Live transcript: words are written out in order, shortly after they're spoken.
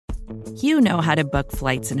You know how to book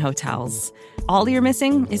flights and hotels. All you're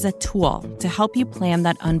missing is a tool to help you plan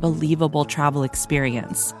that unbelievable travel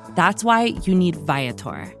experience. That's why you need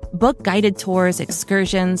Viator. Book guided tours,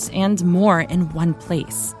 excursions, and more in one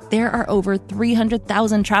place. There are over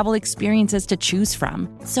 300,000 travel experiences to choose from,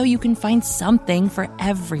 so you can find something for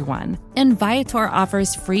everyone. And Viator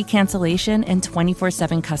offers free cancellation and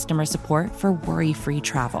 24/7 customer support for worry-free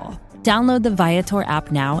travel. Download the Viator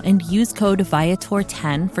app now and use code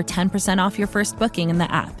Viator10 for 10% off your first booking in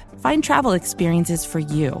the app. Find travel experiences for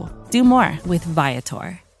you. Do more with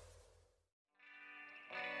Viator.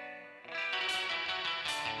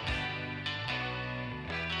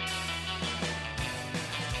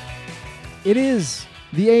 It is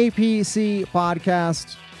the APC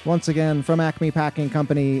podcast, once again, from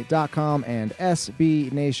AcmePackingCompany.com and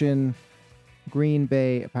SB Nation. Green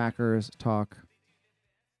Bay Packers talk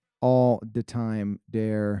all the time,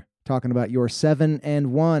 dare. Talking about your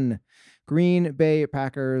 7-1 Green Bay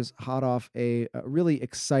Packers, hot off a really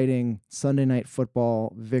exciting Sunday Night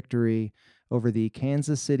Football victory over the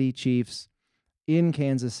Kansas City Chiefs in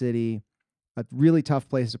Kansas City. A really tough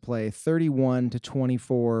place to play.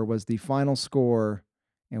 31-24 was the final score,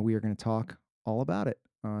 and we are going to talk all about it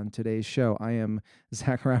on today's show. I am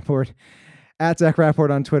Zach Rapport, at Zach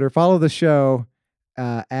Rapport on Twitter. Follow the show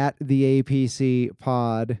at the APC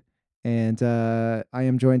Pod. And I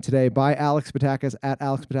am joined today by Alex Batakas, at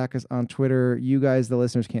Alex Batakas on Twitter. You guys, the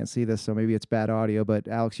listeners, can't see this, so maybe it's bad audio. But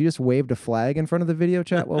Alex, you just waved a flag in front of the video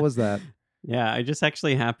chat. What was that? Yeah, I just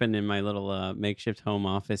actually happened in my little makeshift home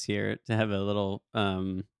office here to have a little,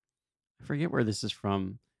 I forget where this is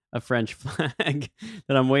from, a French flag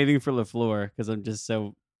that I'm waving for LaFleur because I'm just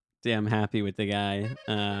so damn happy with the guy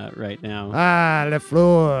right now. Ah,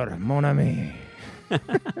 LaFleur, mon ami.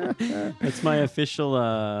 It's my official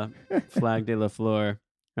flag de LaFleur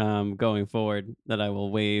going forward that I will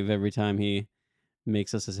wave every time he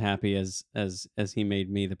makes us as happy as he made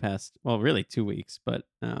me the past, well, really 2 weeks, but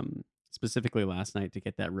specifically last night to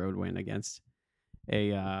get that road win against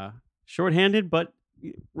a shorthanded but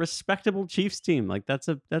respectable Chiefs team. Like that's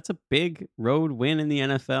a big road win in the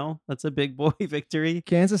NFL. That's a big boy victory.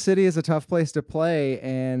 Kansas City is a tough place to play,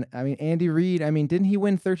 and I mean Andy Reid. I mean, didn't he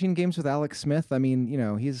win 13 games with Alex Smith? I mean, you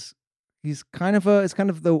know, he's kind of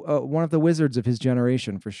the one of the wizards of his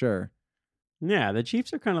generation for sure. Yeah, the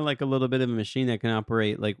Chiefs are kind of like a little bit of a machine that can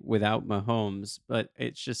operate like without Mahomes, but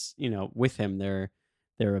it's just, you know, with him they're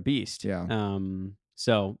a beast. Yeah.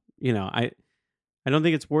 So, you know, I don't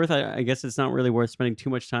think it's worth. I guess it's not really worth spending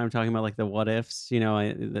too much time talking about like the what ifs. You know,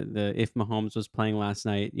 the if Mahomes was playing last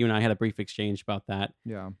night. You and I had a brief exchange about that.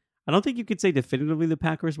 Yeah. I don't think you could say definitively the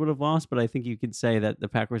Packers would have lost, but I think you could say that the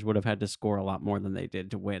Packers would have had to score a lot more than they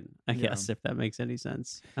did to win. I guess if that makes any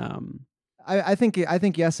sense. I think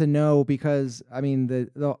yes and no, because I mean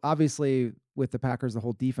the obviously with the Packers the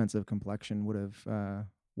whole defensive complexion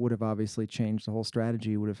would have obviously changed. The whole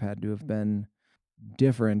strategy would have had to have been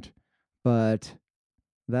different, but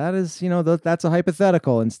that is, you know, that's a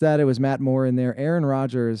hypothetical. Instead, it was Matt Moore in there. Aaron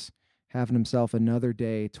Rodgers having himself another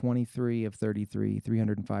day, 23 of 33,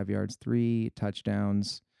 305 yards, 3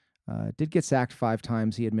 touchdowns. Did get sacked 5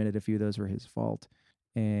 times. He admitted a few of those were his fault.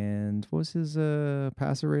 And what was his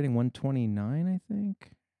passer rating? 129, I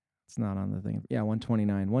think. It's not on the thing. Yeah,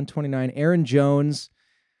 129. 129. Aaron Jones,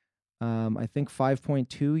 I think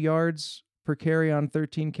 5.2 yards per carry on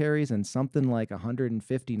 13 carries and something like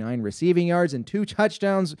 159 receiving yards and 2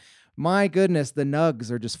 touchdowns. My goodness, the Nugs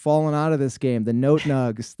are just falling out of this game. The Note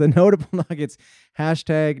Nugs, the notable Nuggets,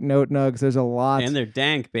 hashtag Note Nugs. There's a lot. And they're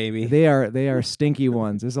dank, baby. They are stinky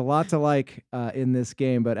ones. There's a lot to like in this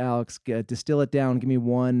game, but Alex, distill it down. Give me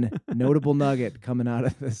one notable nugget coming out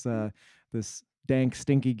of this dank,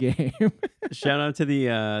 stinky game. Shout out to the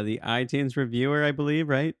iTunes reviewer, I believe,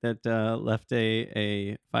 right? That left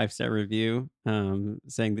a 5-star review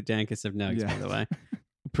saying the dankest of nugs, by the way.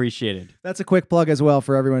 Appreciated. That's a quick plug as well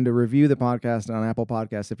for everyone to review the podcast on Apple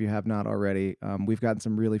Podcasts if you have not already. We've gotten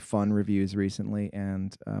some really fun reviews recently,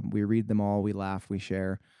 and we read them all. We laugh, we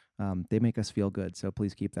share. They make us feel good, so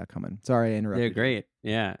please keep that coming. Sorry I interrupted. They're great.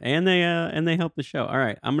 Yeah, and they help the show. All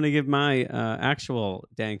right, I'm going to give my actual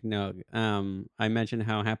dank nug. I mentioned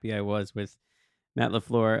how happy I was with Matt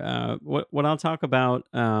LaFleur. What I'll talk about,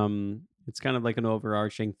 it's kind of like an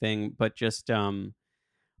overarching thing, but just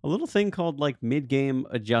a little thing called like mid-game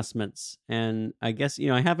adjustments. And I guess, you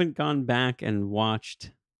know, I haven't gone back and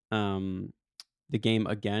watched the game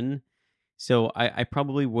again, so I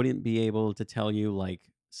probably wouldn't be able to tell you like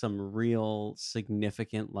some real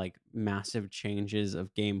significant, like massive changes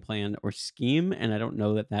of game plan or scheme. And I don't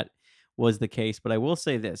know that was the case, but I will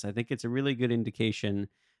say this. I think it's a really good indication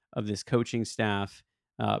of this coaching staff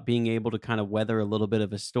being able to kind of weather a little bit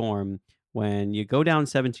of a storm when you go down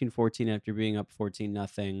 17-14 after being up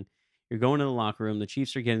 14-0. You're going to the locker room. The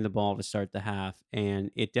Chiefs are getting the ball to start the half,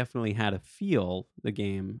 and it definitely had a feel, the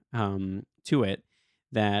game, to it,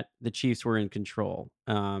 that the Chiefs were in control.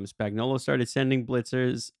 Spagnuolo started sending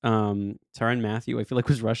blitzers. Tyrann Mathieu, I feel like,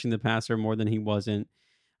 was rushing the passer more than he wasn't.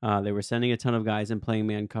 They were sending a ton of guys and playing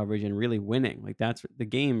man coverage and really winning. Like, that's the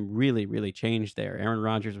game really, really changed there. Aaron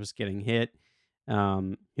Rodgers was getting hit.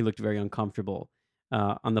 He looked very uncomfortable.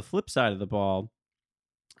 On the flip side of the ball,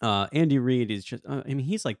 Andy Reid is just, I mean,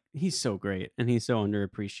 he's so great and he's so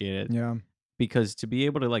underappreciated. Yeah. Because to be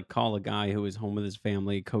able to like call a guy who is home with his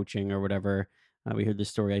family coaching or whatever, we heard this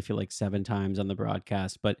story, I feel like 7 times on the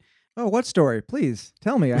broadcast, but Oh, what story? Please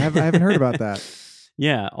tell me. I haven't heard about that.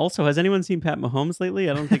 yeah. Also, has anyone seen Pat Mahomes lately?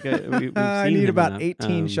 I don't think we've I seen need him about enough.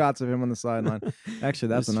 18 shots of him on the sideline. Actually,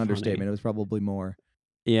 that's It was an understatement. funny. It was probably more.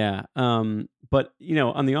 Yeah. But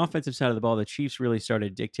on the offensive side of the ball, the Chiefs really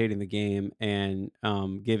started dictating the game and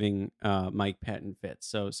giving Mike Pettin fits.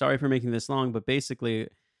 So sorry for making this long, but basically,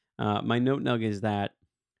 my note nug is that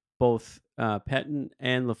both Pettin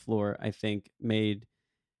and LaFleur, I think, made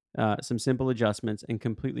some simple adjustments and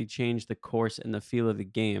completely changed the course and the feel of the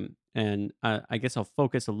game. And I guess I'll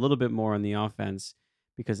focus a little bit more on the offense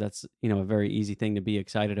because that's a very easy thing to be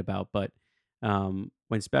excited about. But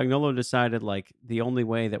when Spagnuolo decided like the only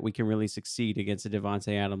way that we can really succeed against a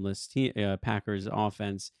Devontae Adams Packers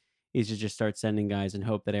offense is to just start sending guys and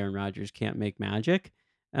hope that Aaron Rodgers can't make magic.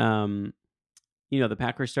 Um, the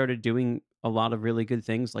Packers started doing a lot of really good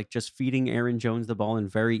things, like just feeding Aaron Jones the ball in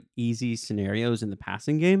very easy scenarios in the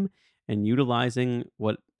passing game and utilizing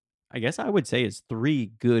what I guess I would say is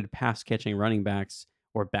 3 good pass catching running backs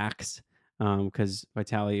or backs, because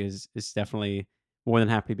Vitale is definitely more than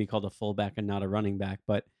happy to be called a fullback and not a running back,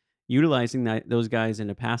 but utilizing those guys in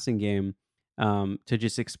a passing game to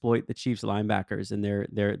just exploit the Chiefs linebackers and their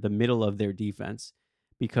the middle of their defense,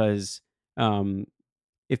 because um,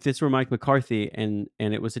 if this were Mike McCarthy and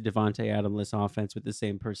it was a Devontae Adams offense with the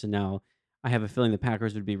same personnel, I have a feeling the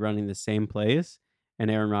Packers would be running the same plays and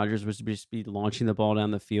Aaron Rodgers would just be launching the ball down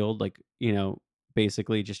the field, like,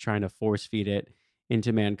 basically just trying to force feed it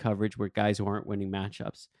into man coverage where guys who aren't winning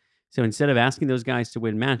matchups. So instead of asking those guys to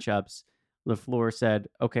win matchups, LaFleur said,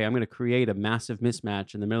 okay, I'm going to create a massive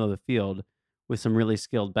mismatch in the middle of the field with some really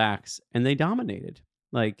skilled backs, and they dominated.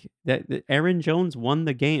 Like that Aaron Jones won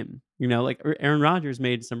the game. Like Aaron Rodgers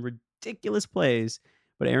made some ridiculous plays,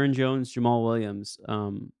 but Aaron Jones, Jamal Williams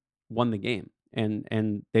won the game.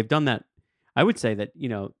 And they've done that. I would say that,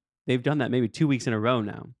 they've done that maybe 2 weeks in a row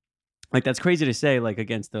now. Like, that's crazy to say, like,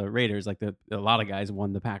 against the Raiders, like a lot of guys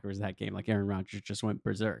won the Packers that game. Like Aaron Rodgers just went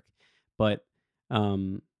berserk. But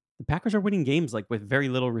the Packers are winning games like with very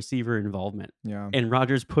little receiver involvement. Yeah. And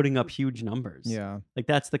Rodgers putting up huge numbers. Yeah. Like,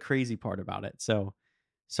 that's the crazy part about it. So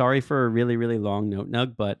sorry for a really, really long note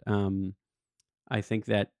nug, but I think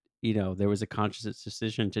that, there was a conscious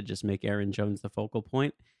decision to just make Aaron Jones the focal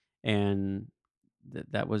point, and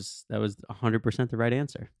that was 100% the right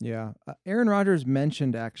answer. Yeah. Aaron Rodgers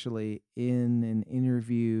mentioned actually in an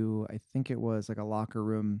interview, I think it was like a locker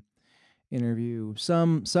room interview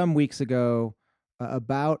some weeks ago,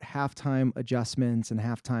 about halftime adjustments and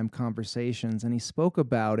halftime conversations, and he spoke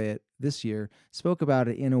about it this year,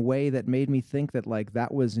 in a way that made me think that like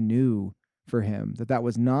that was new for him, that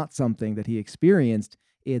was not something that he experienced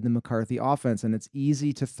in the McCarthy offense. And it's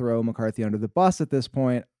easy to throw McCarthy under the bus at this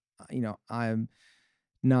point. I'm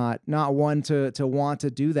not one to want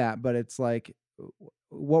to do that, but it's like,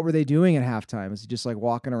 what were they doing at halftime? Is he just like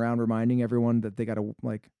walking around reminding everyone that they got to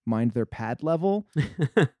like mind their pad level?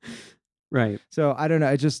 Right. So I don't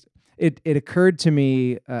know. It occurred to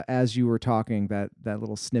me as you were talking that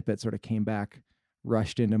little snippet sort of came back,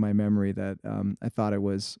 rushed into my memory, that I thought it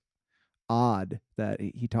was odd that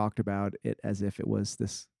he talked about it as if it was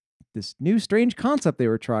this new strange concept they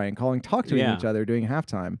were trying, talk to each other during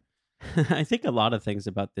halftime. I think a lot of things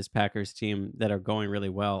about this Packers team that are going really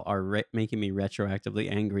well are making me retroactively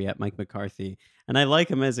angry at Mike McCarthy. And I like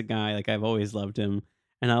him as a guy. Like, I've always loved him,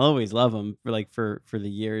 and I'll always love him for the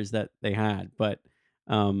years that they had. But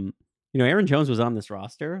Aaron Jones was on this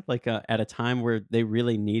roster like at a time where they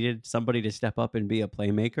really needed somebody to step up and be a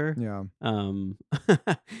playmaker. Yeah.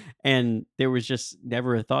 And there was just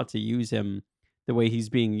never a thought to use him the way he's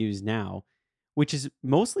being used now, which is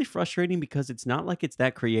mostly frustrating because it's not like it's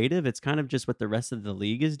that creative. It's kind of just what the rest of the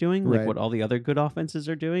league is doing, like what all the other good offenses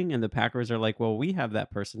are doing. And the Packers are like, well, we have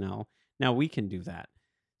that personnel. Now we can do that.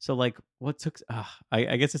 So like, what took,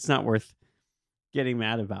 I guess it's not worth getting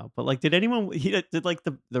mad about. But like, did like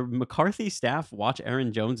the McCarthy staff watch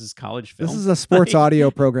Aaron Jones's college film? This is a sports Like,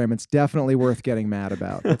 audio program. It's definitely worth getting mad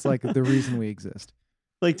about. That's like the reason we exist.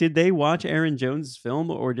 like, did they watch Aaron Jones'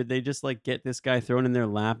 film, or did they just like get this guy thrown in their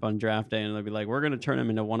lap on draft day and they'll be like, we're gonna turn him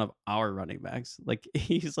into one of our running backs? Like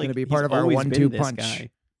he's like Gonna be he's part of our always 1-2 been this punch. guy.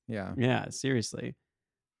 Yeah. Yeah, seriously.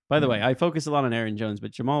 By the way, I focus a lot on Aaron Jones,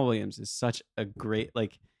 but Jamal Williams is such a great,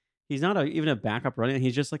 like, he's not even a backup running.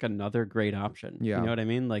 He's just like another great option. Yeah. You know what I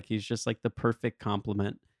mean? Like he's just like the perfect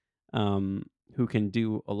complement, who can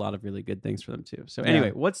do a lot of really good things for them too. So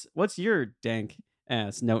anyway, what's your dank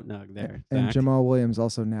ass note nug there? And Zach? Jamal Williams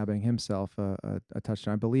also nabbing himself a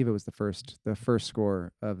touchdown. I believe it was the first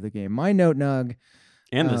score of the game. My note nug.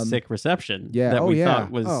 And the sick reception Yeah. that we yeah.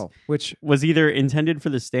 thought which was either intended for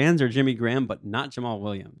the stands or Jimmy Graham, but not Jamal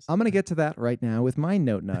Williams. I'm going to get to that right now with my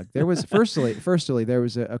note nug. There was firstly there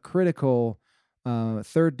was a critical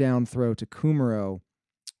third down throw to Kumaro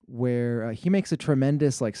where he makes a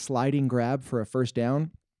tremendous like sliding grab for a first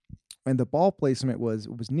down, and the ball placement was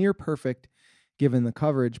near perfect given the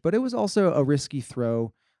coverage, but it was also a risky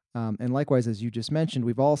throw. And likewise, as you just mentioned,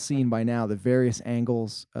 we've all seen by now the various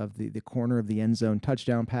angles of the corner of the end zone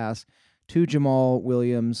touchdown pass to Jamal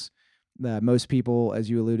Williams. Most people, as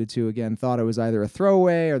you alluded to, again, thought it was either a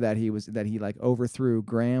throwaway or that he like overthrew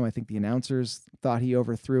Graham. I think the announcers thought he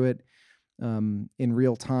overthrew it in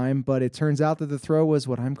real time, but it turns out that the throw was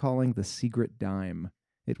what I'm calling the secret dime.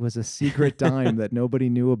 It was a secret dime that nobody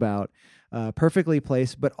knew about, perfectly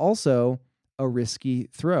placed, but also a risky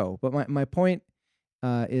throw. But my point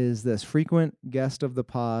is this: frequent guest of the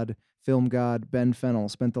pod, film god Ben Fennell,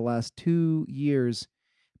 spent the last 2 years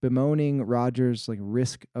bemoaning Rodgers' like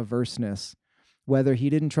risk averseness, whether he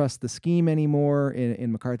didn't trust the scheme anymore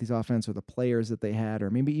in McCarthy's offense or the players that they had, or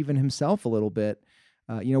maybe even himself a little bit.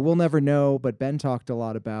 We'll never know, but Ben talked a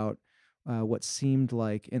lot about what seemed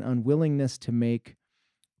like an unwillingness to make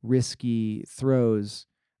risky throws.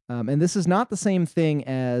 And this is not the same thing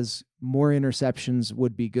as more interceptions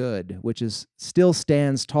would be good, which is still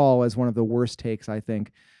stands tall as one of the worst takes, I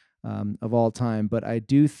think, of all time. But I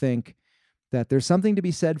do think that there's something to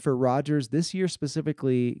be said for Rodgers this year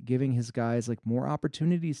specifically, giving his guys like more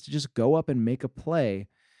opportunities to just go up and make a play.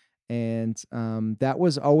 And that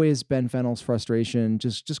was always Ben Fennell's frustration.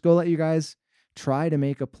 Just go let you guys try to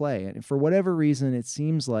make a play. And for whatever reason, it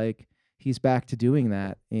seems like he's back to doing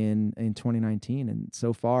that in 2019, and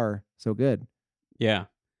so far so good. Yeah,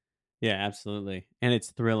 absolutely, and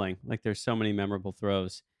it's thrilling. Like there's so many memorable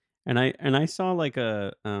throws, and I saw like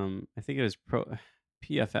I think it was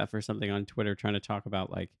PFF or something on Twitter trying to talk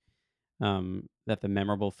about like that the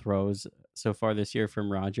memorable throws so far this year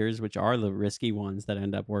from Rodgers, which are the risky ones that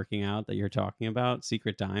end up working out that you're talking about,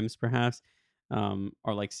 secret dimes perhaps,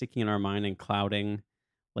 are like sticking in our mind and clouding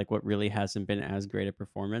like what really hasn't been as great a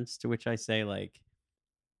performance. To which I say, like,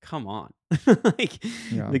 come on. Like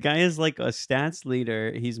the guy is like a stats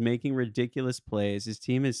leader. He's making ridiculous plays. His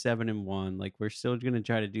team is 7-1. Like we're still going to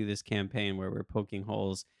try to do this campaign where we're poking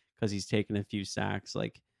holes because he's taken a few sacks,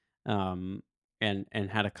 like, and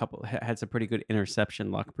had some pretty good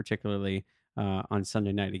interception luck, particularly on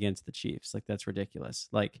Sunday night against the Chiefs. Like that's ridiculous.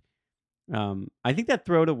 Like, I think that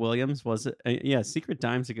throw to Williams was, secret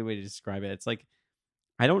dime's a good way to describe it. It's like,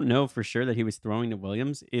 I don't know for sure that he was throwing to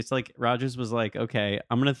Williams. It's like Rodgers was like, okay,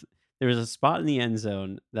 there's a spot in the end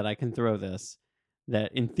zone that I can throw this,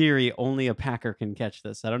 that in theory only a Packer can catch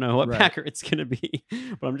this. I don't know what Packer it's going to be,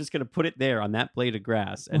 but I'm just going to put it there on that blade of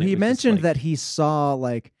grass. And he mentioned that he saw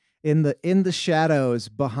like in the shadows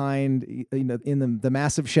behind, in the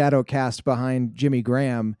massive shadow cast behind Jimmy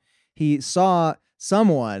Graham, he saw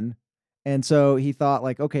someone. And so he thought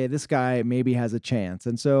like, okay, this guy maybe has a chance.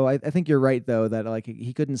 And so I think you're right, though, that like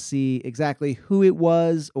he couldn't see exactly who it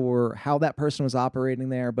was or how that person was operating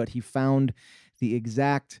there, but he found the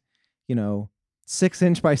exact,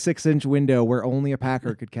 6-inch by 6-inch window where only a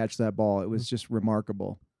Packer could catch that ball. It was just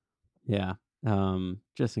remarkable. Yeah.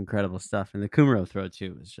 Just incredible stuff. And the Kumaro throw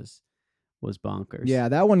too was bonkers. Yeah,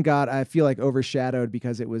 that one got, I feel like, overshadowed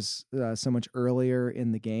because it was so much earlier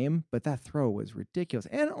in the game, but that throw was ridiculous.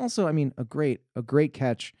 And also, I mean, a great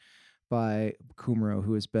catch by Kumaro,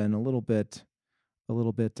 who has been a little bit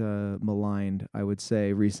maligned, I would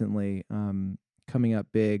say, recently, coming up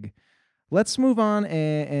big. Let's move on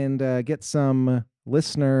and get some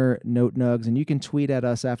listener note nugs, and you can tweet at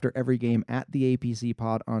us after every game at the APC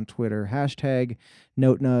pod on Twitter,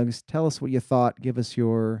 #note nugs. Tell us what you thought. Give us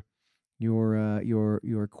your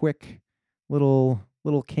quick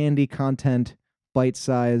little candy content bite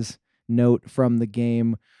size note from the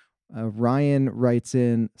game. Ryan writes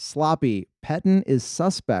in, sloppy. Pettine is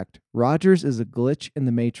suspect. Rodgers is a glitch in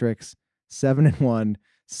the Matrix. 7-1.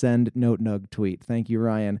 Send note nug tweet. Thank you,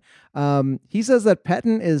 Ryan. He says that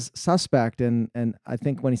Pettine is suspect, and I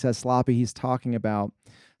think when he says sloppy, he's talking about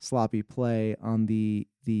sloppy play on the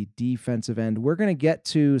defensive end. We're going to get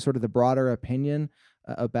to sort of the broader opinion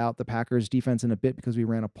about the Packers defense in a bit because we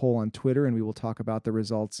ran a poll on Twitter, and we will talk about the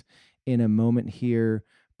results in a moment here.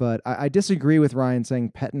 But I disagree with Ryan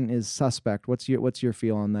saying Pettine is suspect. What's your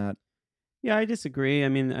feel on that? Yeah, I disagree. I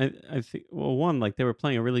mean, I think, well, one, like they were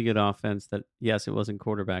playing a really good offense that, yes, it wasn't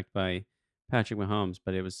quarterbacked by Patrick Mahomes,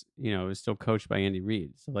 but it was, it was still coached by Andy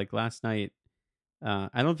Reid. So like last night,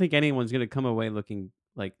 I don't think anyone's going to come away looking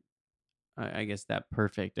like, I guess, that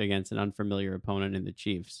perfect against an unfamiliar opponent in the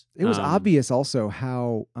Chiefs. It was obvious also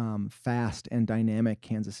how fast and dynamic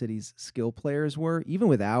Kansas City's skill players were, even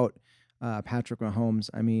without Patrick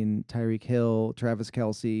Mahomes. I mean, Tyreek Hill, Travis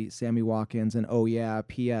Kelce, Sammy Watkins, and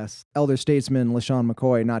P.S. Elder Statesman LaShawn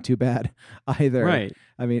McCoy, not too bad either. Right.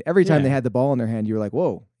 I mean, every time they had the ball in their hand, you were like,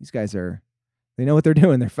 whoa, these guys they know what they're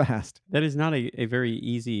doing. They're fast. That is not a very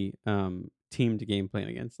easy team to game plan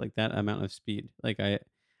against, like that amount of speed. Like I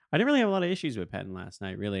didn't really have a lot of issues with Pettine last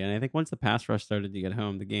night, really. And I think once the pass rush started to get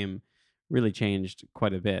home, the game really changed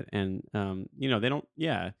quite a bit. And, they don't,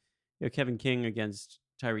 Kevin King against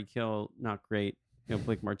Tyreek Hill, not great.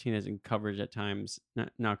 Blake Martinez in coverage at times,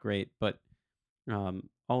 not great. But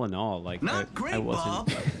all in all, like I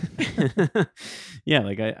wasn't.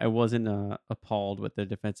 I wasn't appalled with the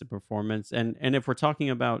defensive performance. And if we're talking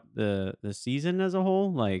about the season as a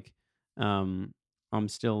whole, like I'm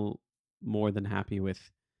still more than happy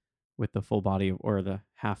with the full body or the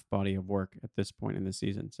half body of work at this point in the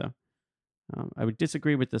season. So I would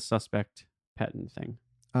disagree with the suspect Pettine thing.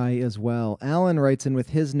 I as well. Alan writes in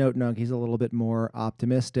with his note nug. He's a little bit more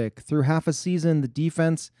optimistic. Through half a season, the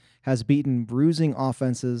defense has beaten bruising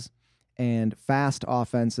offenses and fast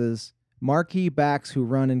offenses, marquee backs who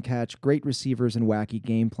run and catch, great receivers, and wacky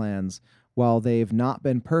game plans. While they've not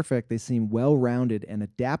been perfect, they seem well-rounded and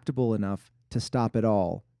adaptable enough to stop it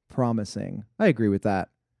all. Promising. I agree with that.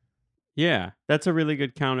 Yeah, that's a really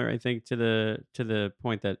good counter, I think, to the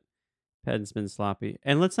point that Pettine's been sloppy.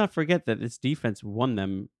 And let's not forget that this defense won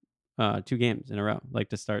them 2 games in a row, like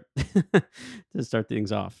to start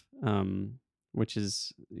things off, which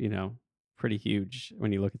is, pretty huge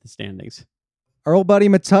when you look at the standings. Our old buddy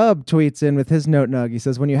Matub tweets in with his note nug. He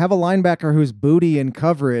says, when you have a linebacker who's booty in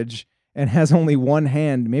coverage and has only one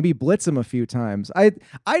hand, maybe blitz him a few times. I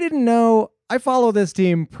didn't know. I follow this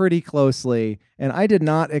team pretty closely, and I did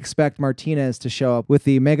not expect Martinez to show up with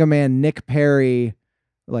the Mega Man Nick Perry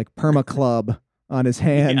like perma club on his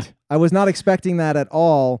hand. Yeah. I was not expecting that at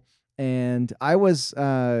all, and I was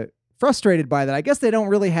frustrated by that. I guess they don't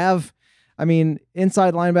really have. I mean,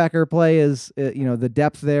 inside linebacker play is the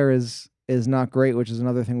depth there is not great, which is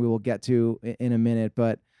another thing we will get to in a minute.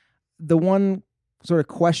 But the one sort of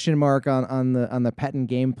question mark on the Pettine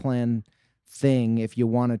game plan thing, if you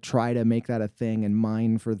want to try to make that a thing and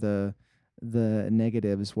mine for the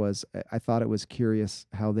negatives, was I thought it was curious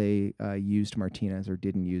how they used Martinez or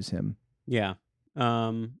didn't use him. Yeah.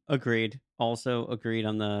 Agreed. Also agreed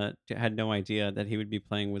on had no idea that he would be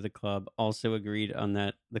playing with the club. Also agreed on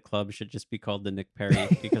that the club should just be called the Nick Perry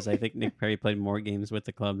because I think Nick Perry played more games with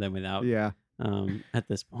the club than without. Yeah. At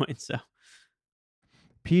this point. So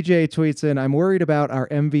PJ tweets in, I'm worried about our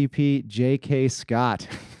MVP J.K. Scott.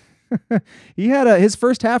 He had his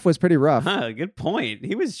first half was pretty rough. Good point.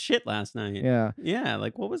 He was shit last night. Yeah. Yeah.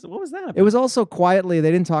 Like what was that about? It was also quietly, they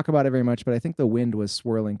didn't talk about it very much, but I think the wind was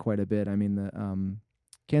swirling quite a bit. I mean, the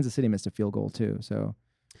Kansas City missed a field goal too. So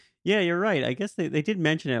yeah, you're right. I guess they did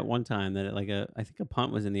mention it at one time that I think a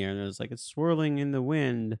punt was in the air and it was like it's swirling in the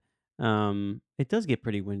wind. It does get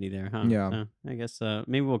pretty windy there, huh? Yeah. I guess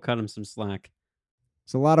maybe we'll cut him some slack.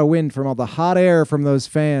 It's a lot of wind from all the hot air from those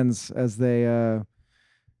fans as they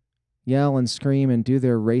yell and scream and do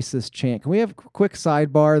their racist chant. Can we have a quick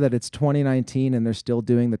sidebar that it's 2019 and they're still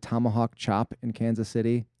doing the tomahawk chop in Kansas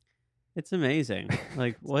City? It's amazing.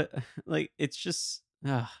 Like what? Like it's just,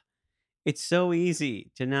 it's so easy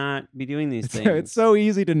to not be doing these things. It's so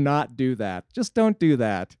easy to not do that. Just don't do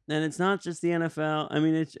that. And it's not just the NFL. I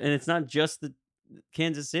mean, it's not just the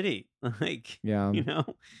Kansas City. Like, yeah,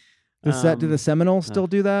 do the Seminoles still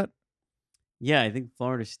do that? Yeah, I think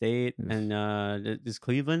Florida State and is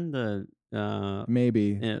Cleveland the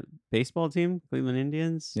maybe baseball team, Cleveland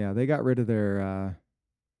Indians. Yeah, they got rid of their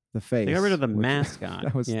the face. They got rid of the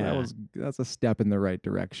mascot. That's a step in the right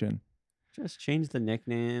direction. Just change the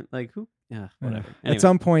nickname. Like who? Yeah, whatever. Anyway. At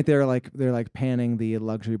some point, they're panning the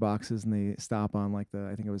luxury boxes and they stop on I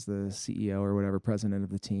think it was the CEO or whatever, president of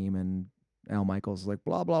the team, and Al Michaels is like,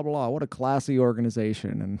 blah blah blah. What a classy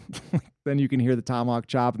organization, and Then you can hear the tomahawk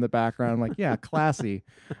chop in the background. I'm like, yeah, classy.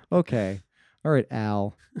 Okay. All right,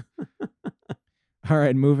 Al. All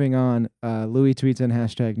right, moving on. Louis tweets in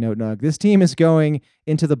 #NoteNug. This team is going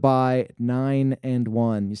into the bye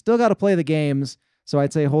 9-1. You still got to play the games, so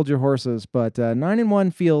I'd say hold your horses. But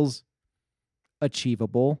 9-1 feels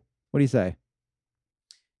achievable. What do you say?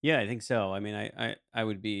 Yeah, I think so. I mean, I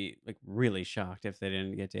would be like really shocked if they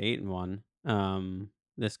didn't get to 8-1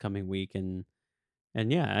 this coming week, and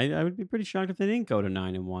yeah, I would be pretty shocked if they didn't go to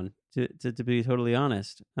 9-1. To be totally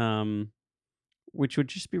honest, which would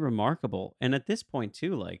just be remarkable. And at this point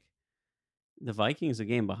too, like the Vikings a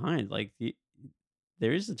game behind, like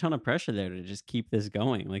there is a ton of pressure there to just keep this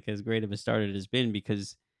going, like as great of a start it has been,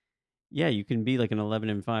 because yeah, you can be like an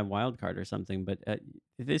 11-5 wild card or something, but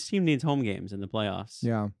this team needs home games in the playoffs.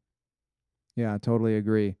 Yeah. Yeah, totally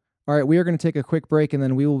agree. All right, we are going to take a quick break, and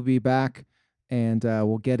then we will be back, and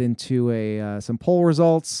we'll get into some poll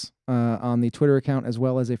results on the Twitter account, as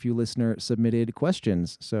well as a few listener submitted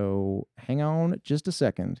questions. So hang on just a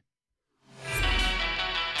second.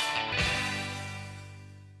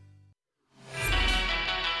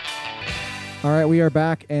 All right, we are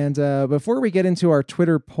back, and before we get into our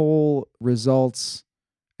Twitter poll results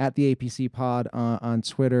at the APC Pod on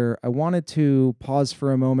Twitter, I wanted to pause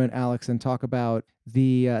for a moment, Alex, and talk about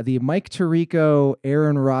the Mike Tirico,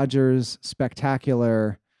 Aaron Rodgers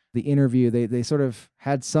spectacular, the interview. They sort of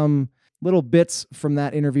had some little bits from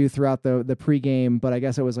that interview throughout the pregame, but I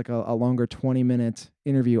guess it was like a longer 20-minute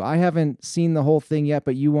interview. I haven't seen the whole thing yet,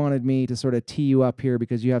 but you wanted me to sort of tee you up here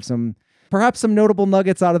because you have perhaps some notable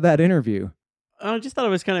nuggets out of that interview. I just thought it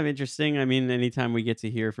was kind of interesting. I mean, anytime we get to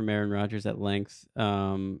hear from Aaron Rodgers at length,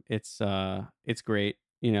 it's great.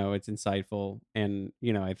 You know, it's insightful, and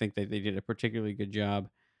you know, I think that they did a particularly good job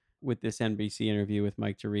with this NBC interview with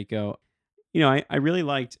Mike Tirico. You know, I really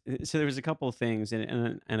liked. So there was a couple of things,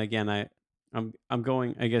 and again, I'm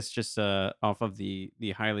going, I guess, just off of the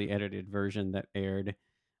highly edited version that aired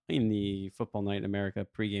in the Football Night in America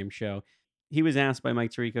pregame show. He was asked by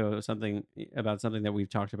Mike Tirico something that we've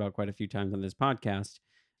talked about quite a few times on this podcast,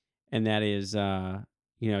 and that is,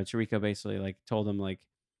 Tirico basically like told him like,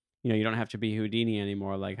 you don't have to be Houdini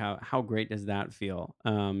anymore. Like how great does that feel?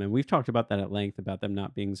 And we've talked about that at length about them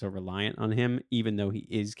not being so reliant on him, even though he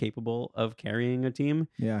is capable of carrying a team.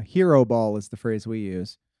 Yeah, hero ball is the phrase we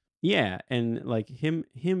use. Yeah, and like him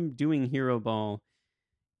doing hero ball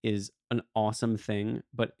is an awesome thing,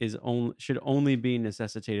 but should only be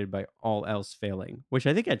necessitated by all else failing, which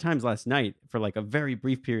I think at times last night for like a very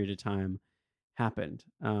brief period of time happened.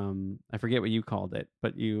 I forget what you called it,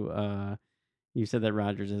 but you said that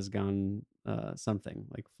Rodgers has gone something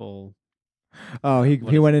like full. Oh,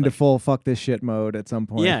 he went into full fuck this shit mode at some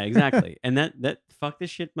point. Yeah, exactly. And that fuck this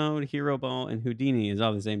shit mode, hero ball, and Houdini is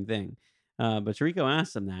all the same thing. But Tirico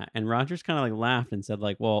asked him that, and Rodgers kind of like laughed and said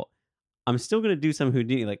like, well, I'm still going to do some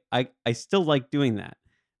Houdini. Like I still like doing that.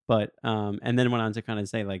 But, and then went on to kind of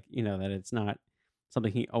say like, that it's not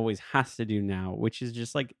something he always has to do now, which is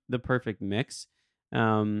just like the perfect mix.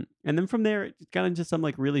 And then from there, it got into some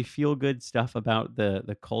like really feel good stuff about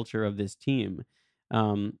the culture of this team.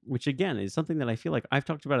 Which again is something that I feel like I've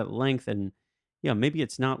talked about at length, and maybe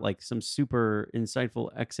it's not like some super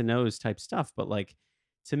insightful X and O's type stuff, but like,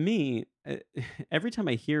 to me, every time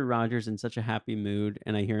I hear Rodgers in such a happy mood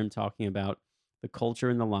and I hear him talking about the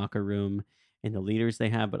culture in the locker room and the leaders they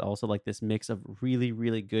have, but also like this mix of really,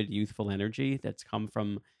 really good youthful energy that's come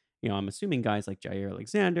from, I'm assuming guys like Jair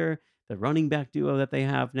Alexander, the running back duo that they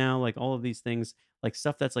have now, like all of these things, like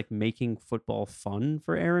stuff that's like making football fun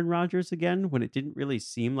for Aaron Rodgers again, when it didn't really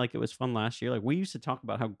seem like it was fun last year. Like we used to talk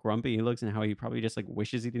about how grumpy he looks and how he probably just like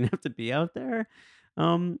wishes he didn't have to be out there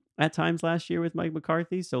at times last year with Mike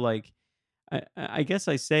McCarthy. So like, I guess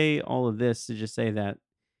I say all of this to just say that,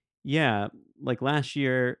 yeah, like last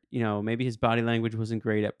year, maybe his body language wasn't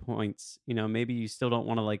great at points. Maybe you still don't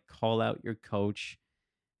want to like call out your coach,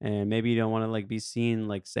 and maybe you don't want to like be seen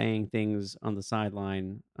like saying things on the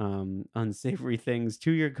sideline, unsavory things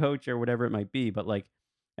to your coach or whatever it might be. But like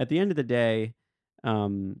at the end of the day,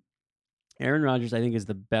 Aaron Rodgers, I think, is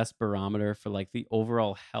the best barometer for like the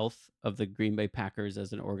overall health of the Green Bay Packers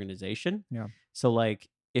as an organization. Yeah. So like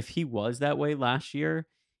if he was that way last year,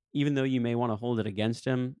 even though you may want to hold it against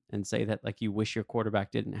him and say that like you wish your quarterback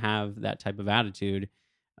didn't have that type of attitude,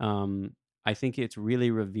 I think it's really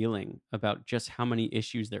revealing about just how many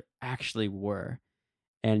issues there actually were.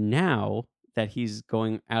 And now that he's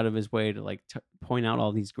going out of his way to like point out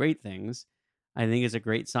all these great things, I think it's a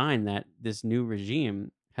great sign that this new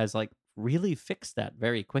regime has like really fixed that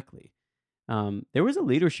very quickly. There was a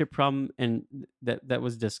leadership problem, and that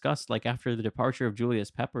was discussed like after the departure of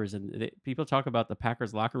Julius Peppers, and people talk about the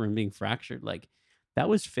Packers locker room being fractured. Like that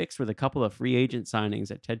was fixed with a couple of free agent signings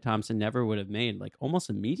that Ted Thompson never would have made, like almost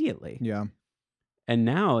immediately. Yeah. And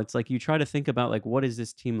now it's like you try to think about like what is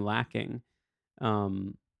this team lacking?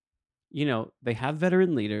 Um, they have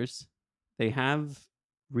veteran leaders, they have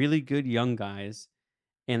really good young guys,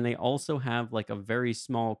 and they also have like a very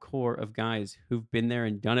small core of guys who've been there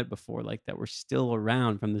and done it before, like that were still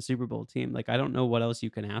around from the Super Bowl team. Like I don't know what else you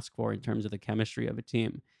can ask for in terms of the chemistry of a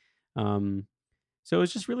team. Um, so it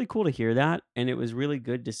was just really cool to hear that, and it was really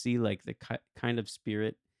good to see like the kind of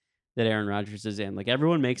spirit that Aaron Rodgers is in. Like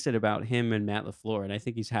everyone makes it about him and Matt LaFleur, and I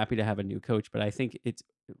think he's happy to have a new coach. But I think it's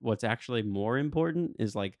what's actually more important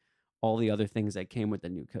is like all the other things that came with the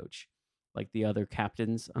new coach, like the other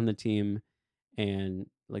captains on the team, and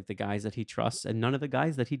like the guys that he trusts, and none of the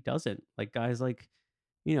guys that he doesn't. Like guys like,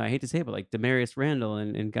 I hate to say it, but like Demarius Randall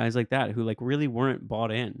and guys like that who like really weren't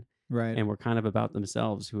bought in Right. and were kind of about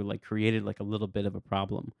themselves, who like created like a little bit of a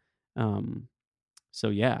problem. Um, so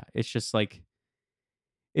yeah, it's just like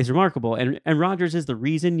it's remarkable, and Rodgers is the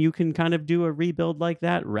reason you can kind of do a rebuild like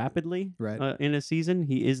that rapidly, Right. in a season.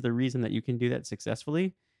 He is the reason that you can do that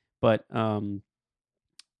successfully. But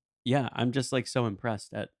yeah, I'm just like so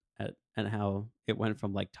impressed at how it went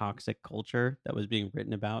from like toxic culture that was being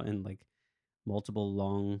written about in like multiple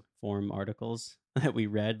long form articles that we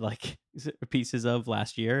read like pieces of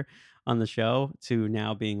last year on the show to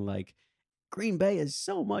now being like Green Bay is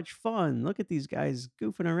so much fun. Look at these guys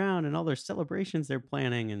goofing around and all their celebrations they're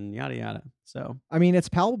planning and yada yada. So I mean, it's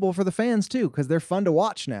palpable for the fans too, because they're fun to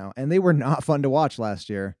watch now, and they were not fun to watch last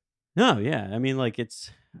year. no, yeah, I mean like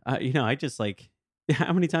it's I just like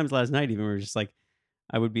how many times last night even we were just like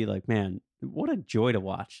I would be like, man, what a joy to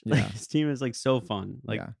watch. Yeah. Like this team is like so fun.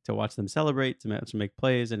 Like Yeah. to watch them celebrate, to make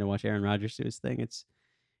plays, and to watch Aaron Rodgers do his thing. It's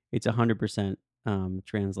 100%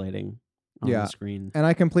 translating on Yeah. the screen. And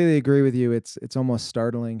I completely agree with you. It's almost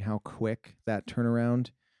startling how quick that turnaround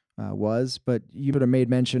was. But you would have made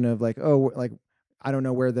mention of like, oh, like I don't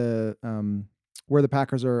know where the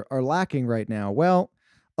Packers are lacking right now. Well,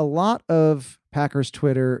 a lot of Packers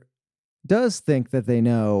Twitter does think that they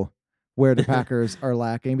know where the Packers are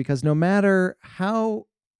lacking, because no matter how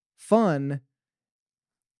fun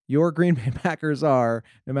your Green Bay Packers are,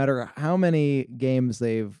 no matter how many games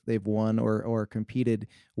they've won or competed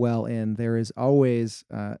well in, there is always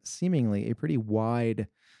seemingly a pretty wide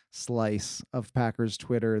slice of Packers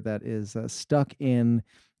Twitter that is stuck in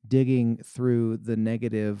digging through the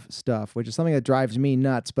negative stuff, which is something that drives me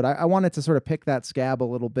nuts. But I wanted to sort of pick that scab a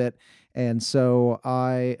little bit, and so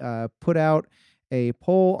I put out a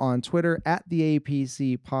poll on Twitter at the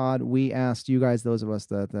APC Pod. We asked you guys, those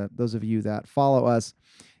of you that follow us.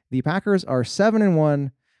 The Packers are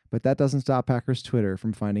 7-1, but that doesn't stop Packers Twitter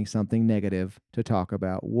from finding something negative to talk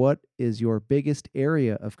about. What is your biggest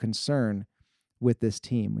area of concern with this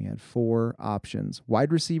team? We had 4 options.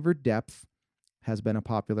 Wide receiver depth has been a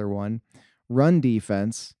popular one. Run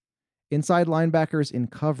defense, inside linebackers in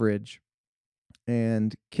coverage,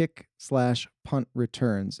 and kick/punt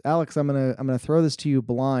returns. Alex, I'm gonna throw this to you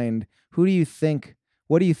blind. What do you think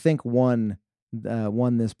won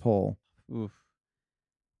this poll? Oof.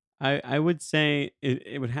 I would say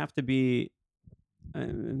it would have to be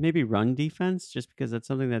maybe run defense, just because that's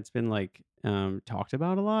something that's been like talked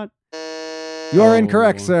about a lot. You are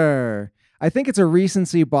incorrect, sir. I think it's a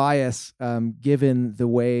recency bias, given the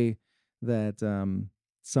way that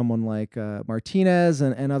someone like Martinez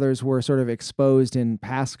and others were sort of exposed in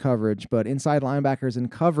pass coverage, but inside linebackers in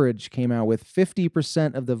coverage came out with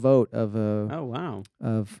 50% of the vote of oh wow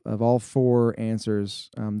of all 4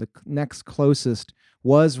 answers. The next closest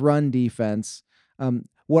was run defense.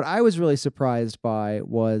 What I was really surprised by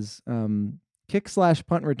was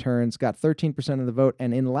kick/punt returns got 13% of the vote,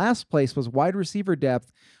 and in last place was wide receiver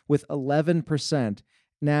depth with 11%.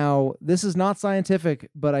 Now, this is not scientific,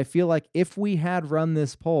 but I feel like if we had run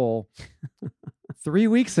this poll 3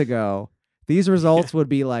 weeks ago, these results would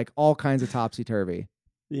be like all kinds of topsy-turvy.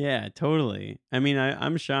 Yeah, totally. I mean,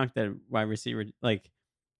 I'm shocked that wide receiver, like,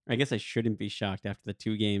 I guess I shouldn't be shocked after the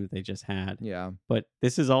 2 games they just had. Yeah. But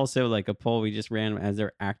this is also like a poll we just ran as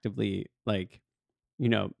they're actively like,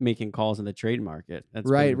 making calls in the trade market. That's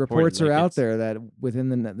right. Reports are like out there that within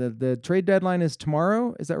the trade deadline is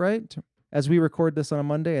tomorrow. Is that right? As we record this on a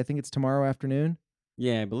Monday, I think it's tomorrow afternoon.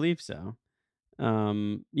 Yeah, I believe so.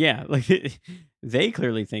 Yeah, like they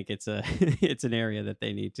clearly think it's it's an area that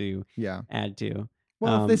they need to add to.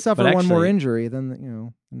 Well, if they suffer one more injury,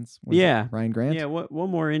 then Ryan Grant. Yeah, one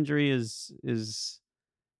more injury is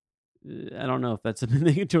I don't know if that's something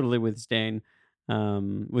they can totally withstand.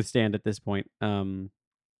 withstand at this point.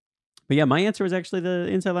 But yeah, my answer was actually the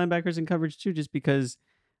inside linebackers in coverage too, just because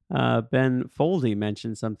Ben Foldy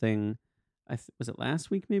mentioned something. Was it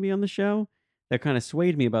last week maybe on the show that kind of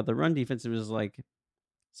swayed me about the run defense? It was like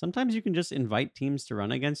sometimes you can just invite teams to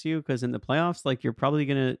run against you because in the playoffs, like you're probably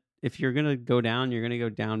gonna if you're gonna go down, you're gonna go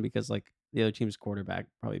down because like the other team's quarterback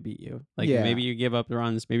probably beat you. Like Yeah. maybe you give up the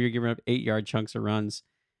runs, maybe you're giving up 8-yard chunks of runs,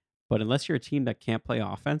 but unless you're a team that can't play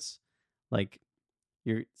offense, like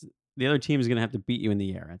the other team is gonna have to beat you in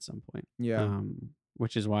the air at some point. Yeah.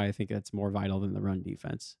 Which is why I think that's more vital than the run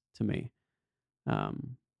defense to me.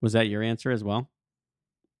 Was that your answer as well?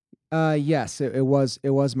 Yes, it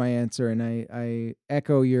was my answer, and I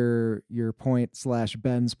echo your point /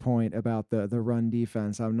 Ben's point about the run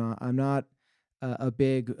defense. I'm not a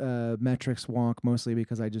big metrics wonk, mostly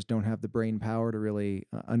because I just don't have the brain power to really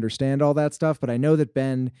understand all that stuff. But I know that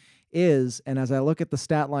Ben is, and as I look at the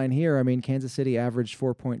stat line here, I mean, Kansas City averaged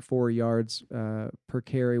 4.4 yards per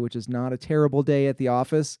carry, which is not a terrible day at the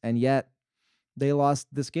office, and yet they lost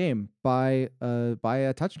this game by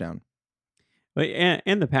a touchdown. But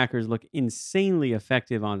and the Packers look insanely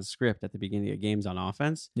effective on script at the beginning of games on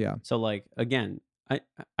offense. Yeah. So like again,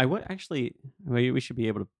 I would actually we should be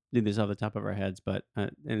able to do this off the top of our heads, but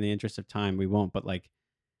in the interest of time, we won't. But like,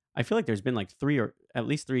 I feel like there's been like at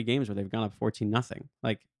least three games where they've gone up 14-0.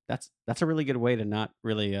 Like that's a really good way to not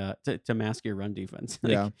really to mask your run defense.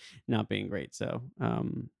 Like, Yeah. not being great. So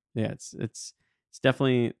yeah, it's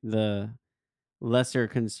definitely the lesser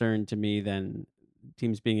concern to me than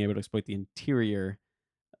teams being able to exploit the interior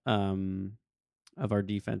of our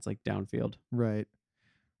defense, like downfield. Right.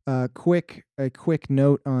 A quick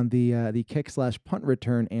note on the kick / punt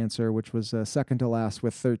return answer, which was second to last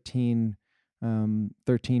with 13%.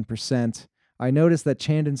 I noticed that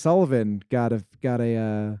Chandon Sullivan got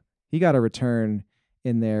a return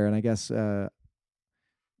in there, and I guess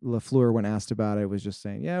LaFleur, when asked about it, was just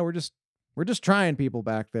saying, "Yeah, we're just trying people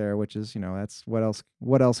back there," which is, that's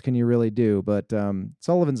what else can you really do? But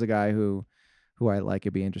Sullivan's a guy who I like.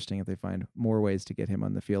 It'd be interesting if they find more ways to get him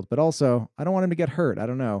on the field. But also, I don't want him to get hurt. I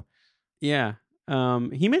don't know. Yeah.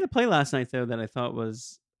 He made a play last night though that I thought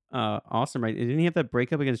was awesome. Right? Didn't he have that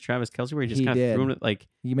breakup against Travis Kelce where he just kind of threw it like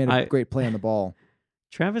he made a great play on the ball.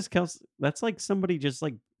 Travis Kelce, that's like somebody just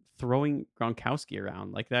like throwing Gronkowski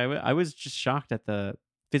around. Like I was just shocked at the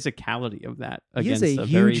physicality of that. He's against a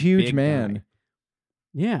very huge big man. guy.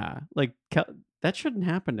 Yeah, like that shouldn't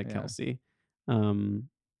happen to Yeah. Kelce.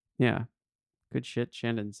 Yeah, good shit,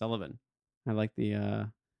 Chandon Sullivan. I like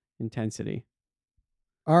the intensity.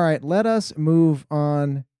 All right, let us move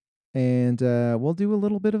on, and we'll do a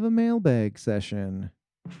little bit of a mailbag session.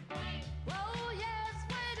 Oh yes,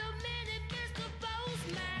 wait a minute, Mr.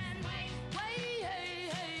 Postman.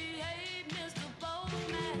 Hey, Mr.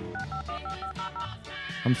 Postman.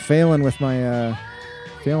 I'm failing with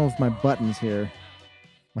my buttons here.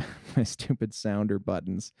 My stupid sounder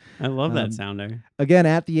buttons. I love that sounder. Again,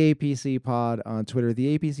 at the APC Pod on Twitter,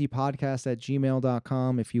 the APC Podcast at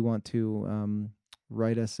gmail.com if you want to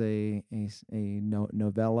write us a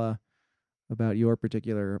novella about your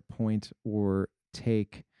particular point or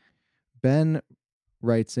take. Ben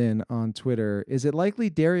writes in on Twitter, is it likely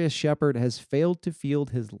Darius Shepard has failed to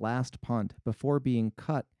field his last punt before being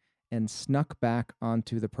cut and snuck back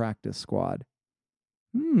onto the practice squad?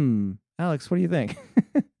 Alex, what do you think?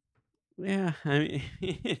 Yeah, I mean,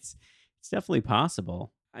 it's definitely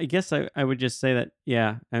possible. I guess I would just say that,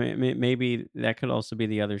 yeah, I mean, maybe that could also be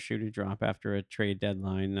the other shoe to drop after a trade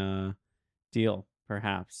deadline deal,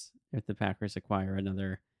 perhaps. If the Packers acquire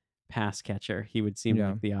another pass catcher, he would seem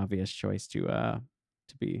like the obvious choice to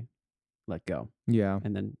be let go. Yeah.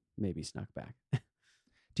 And then maybe snuck back.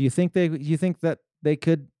 Do you think that they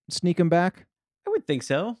could sneak him back? I would think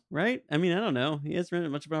so, right? I mean, I don't know. He hasn't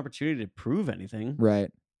had much of an opportunity to prove anything.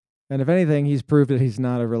 Right. And if anything, he's proved that he's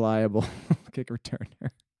not a reliable kick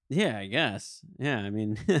returner. Yeah, I guess. Yeah, I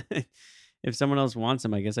mean, if someone else wants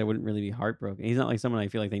him, I guess I wouldn't really be heartbroken. He's not like someone I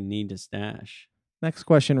feel like they need to stash. Next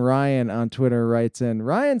question, Ryan on Twitter writes in.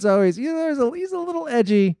 Ryan's always, he's a little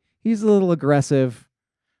edgy. He's a little aggressive,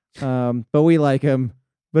 but we like him.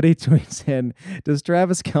 But he tweets in, does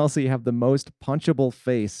Travis Kelce have the most punchable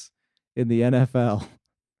face in the NFL?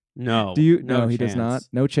 No. No, he does not.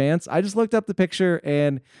 No chance. I just looked up the picture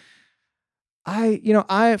and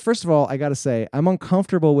I first of all, I got to say, I'm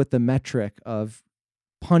uncomfortable with the metric of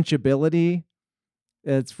punchability.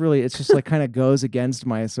 It's just like kind of goes against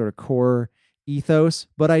my sort of core ethos.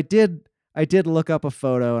 But I did look up a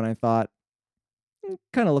photo and I thought,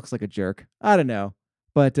 kind of looks like a jerk. I don't know.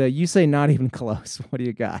 But you say not even close. What do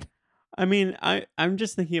you got? I mean, I'm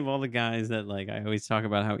just thinking of all the guys that like I always talk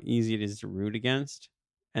about how easy it is to root against,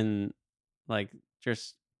 and like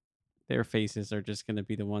just their faces are just going to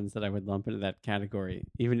be the ones that I would lump into that category,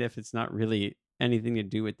 even if it's not really anything to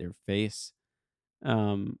do with their face.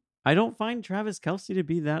 I don't find Travis Kelsey to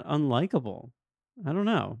be that unlikable. I don't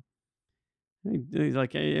know. He's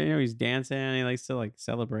like, he's dancing and he likes to like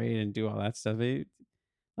celebrate and do all that stuff.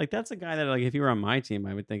 Like that's a guy that like if you were on my team,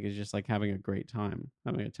 I would think is just like having a great time,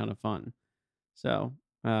 having a ton of fun. So,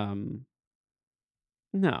 no,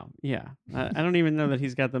 yeah, I don't even know that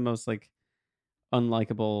he's got the most like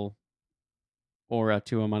unlikable aura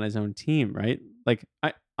to him on his own team, right? Like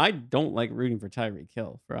I don't like rooting for Tyreek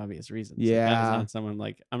Hill for obvious reasons. Like, that Yeah. is not someone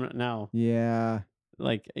like I'm not now. Yeah.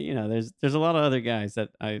 Like there's a lot of other guys that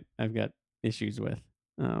I've got issues with.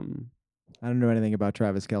 I don't know anything about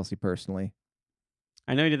Travis Kelsey personally.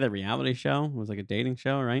 I know he did that reality show. It was like a dating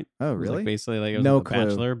show, right? Oh, It was really? like basically like it was No like The clue.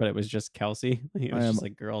 Bachelor, but it was just Kelsey. It was I am- just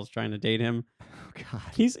like girls trying to date him. Oh God.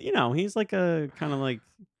 He's like a kind of like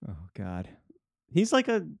Oh God. he's like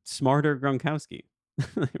a smarter Gronkowski.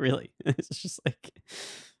 Really. It's just like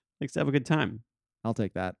likes to have a good time. I'll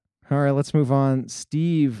take that. All right, let's move on.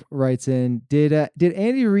 Steve writes in, did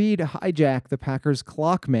Andy Reid hijack the Packers'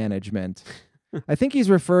 clock management? I think he's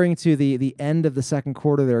referring to the end of the second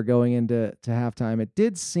quarter there going into halftime. It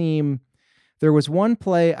did seem there was one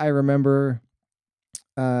play I remember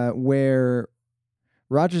where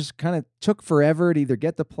Rodgers kind of took forever to either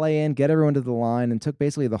get the play in, get everyone to the line, and took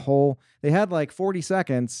basically the whole. They had like 40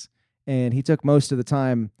 seconds, and he took most of the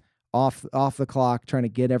time off the clock trying to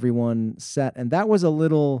get everyone set, and that was a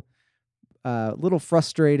little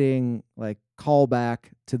frustrating, like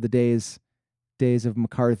callback to the days of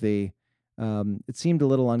McCarthy. It seemed a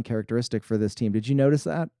little uncharacteristic for this team. Did you notice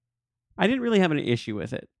that? I didn't really have an issue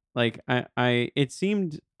with it. Like it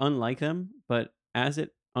seemed unlike them, but as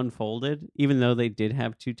it unfolded, even though they did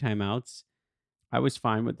have 2 timeouts, I was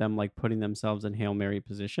fine with them like putting themselves in Hail Mary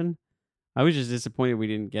position. I was just disappointed we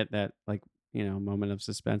didn't get that like, moment of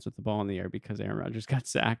suspense with the ball in the air because Aaron Rodgers got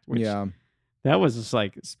sacked. Which that was just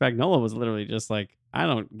like Spagnuolo was literally just like, I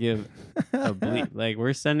don't give a bleep. Like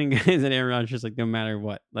we're sending guys at Aaron Rodgers like no matter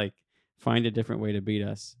what. Like find a different way to beat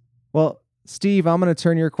us. Well, Steve, I'm going to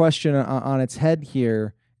turn your question on its head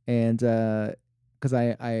here, and because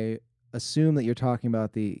I assume that you're talking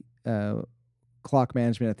about the clock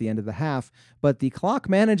management at the end of the half, but the clock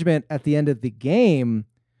management at the end of the game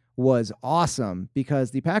was awesome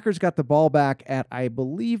because the Packers got the ball back at, I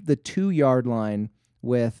believe, the 2-yard line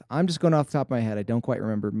with, I'm just going off the top of my head, I don't quite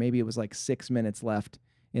remember, maybe it was like 6 minutes left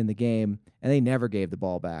in the game, and they never gave the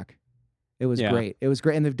ball back. It was great. It was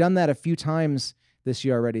great. And they've done that a few times this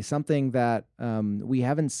year already. Something that we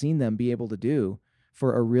haven't seen them be able to do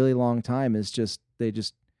for a really long time is they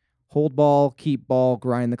just hold ball, keep ball,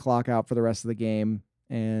 grind the clock out for the rest of the game,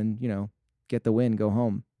 and, get the win, go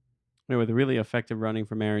home. With really effective running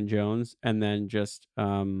from Aaron Jones, and then just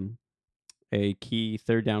a key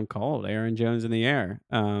 3rd down call to Aaron Jones in the air,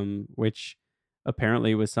 which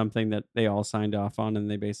apparently was something that they all signed off on, and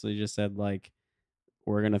they basically just said, like,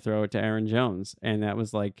 we're going to throw it to Aaron Jones. And that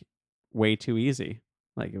was, like, way too easy.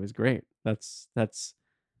 Like, it was great. That's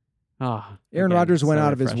Aaron Rodgers went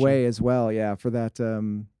out of his way as well, for that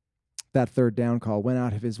 3rd down call, went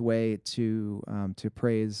out of his way to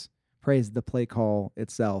praise the play call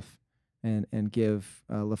itself and give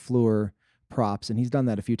LaFleur props, and he's done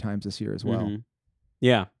that a few times this year as well. Mm-hmm.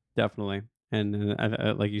 Yeah, definitely. And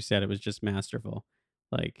like you said, it was just masterful.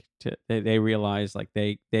 Like they realized like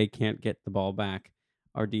they can't get the ball back.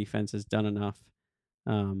 Our defense has done enough.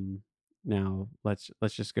 Now let's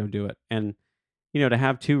just go do it. And to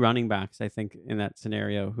have 2 running backs, I think in that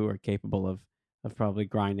scenario who are capable of probably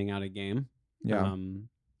grinding out a game. Yeah.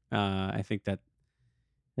 I think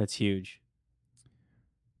that's huge.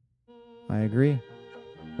 I agree.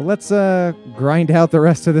 Well, let's grind out the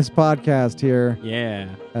rest of this podcast here. Yeah.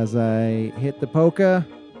 As I hit the polka.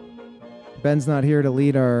 Ben's not here to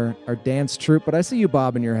lead our dance troupe, but I see you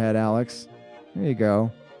bobbing your head, Alex. There you go.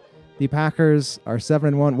 The Packers are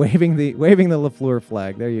 7-1, waving the LaFleur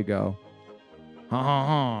flag. There you go.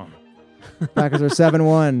 Packers are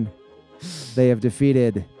 7-1. They have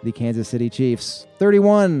defeated the Kansas City Chiefs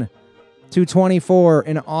 31-24.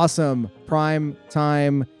 An awesome prime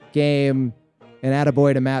time game. An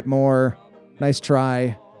attaboy to Matt Moore. Nice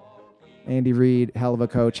try. Andy Reid, hell of a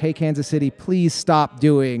coach. Hey, Kansas City, please stop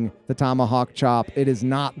doing the tomahawk chop. It is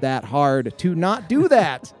not that hard to not do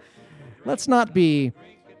that. Let's not be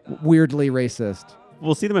weirdly racist.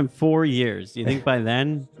 We'll see them in 4 years. Do you think by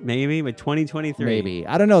then, maybe by 2023? Maybe.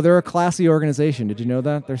 I don't know. They're a classy organization. Did you know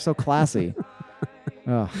that? They're so classy.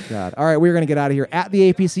 Oh, God. All right, we're going to get out of here. At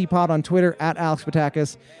the APC Pod on Twitter, at Alex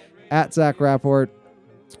Patakis, at Zach Rapport.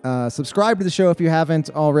 Subscribe to the show if you haven't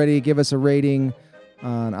already. Give us a rating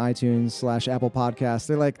on iTunes/Apple Podcasts.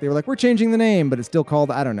 They were like, we're changing the name, but it's still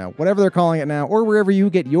called, I don't know, whatever they're calling it now, or wherever you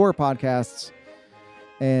get your podcasts.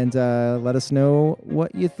 And let us know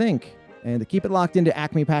what you think. And to keep it locked into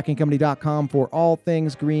acmepackingcompany.com for all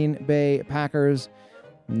things Green Bay Packers.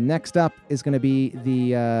 Next up is going to be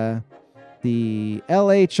the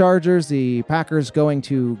LA Chargers. The Packers going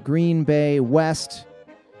to Green Bay West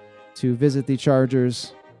to visit the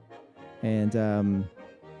Chargers. And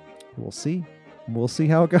we'll see. We'll see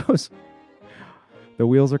how it goes. The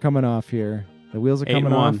wheels are coming off here. The wheels are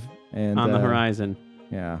coming off. And on the horizon.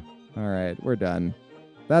 Yeah. All right. We're done.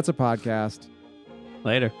 That's a podcast.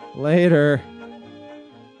 Later. Later.